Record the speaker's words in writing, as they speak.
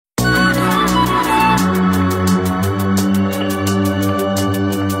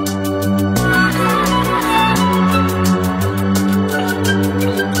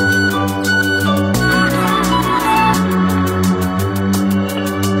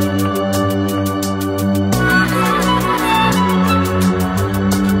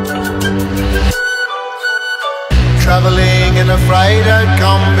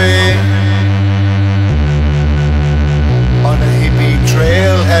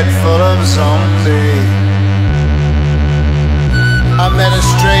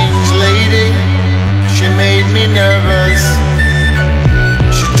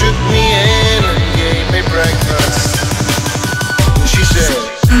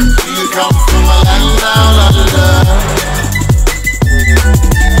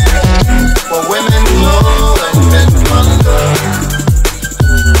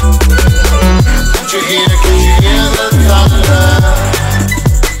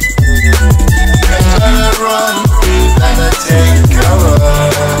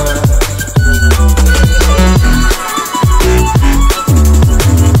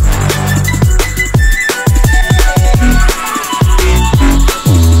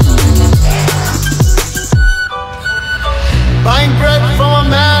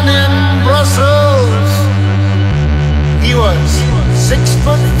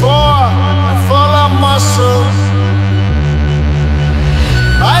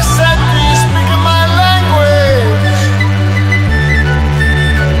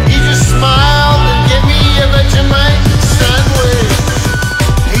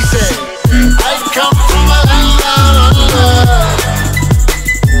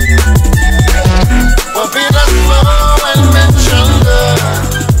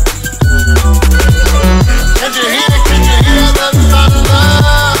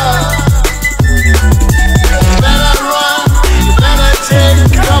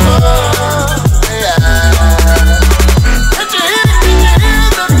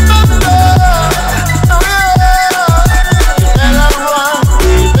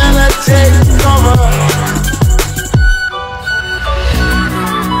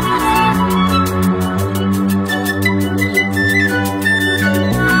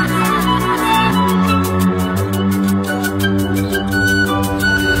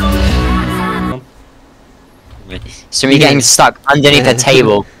So we're getting stuck underneath the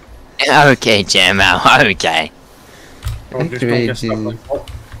table. Okay, JML, okay. Bro, just don't get stuck like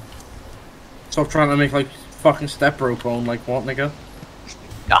what? Stop trying to make like fucking step bro clone like what, nigga?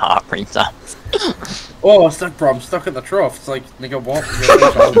 Ah, Rita. Oh, step bro, I'm stuck at the trough. It's like, nigga, what?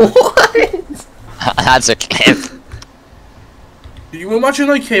 What? That's a clip. Do you imagine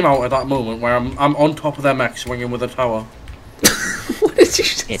I came out at that moment where I'm on top of their mech swinging with a tower? What did you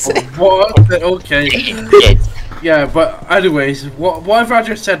just say? What? Okay. Yeah, but anyways, what have I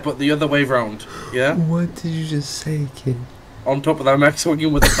just said but the other way round? Yeah? What did you just say, kid? On top of their mech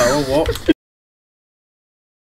swinging with a tower, what?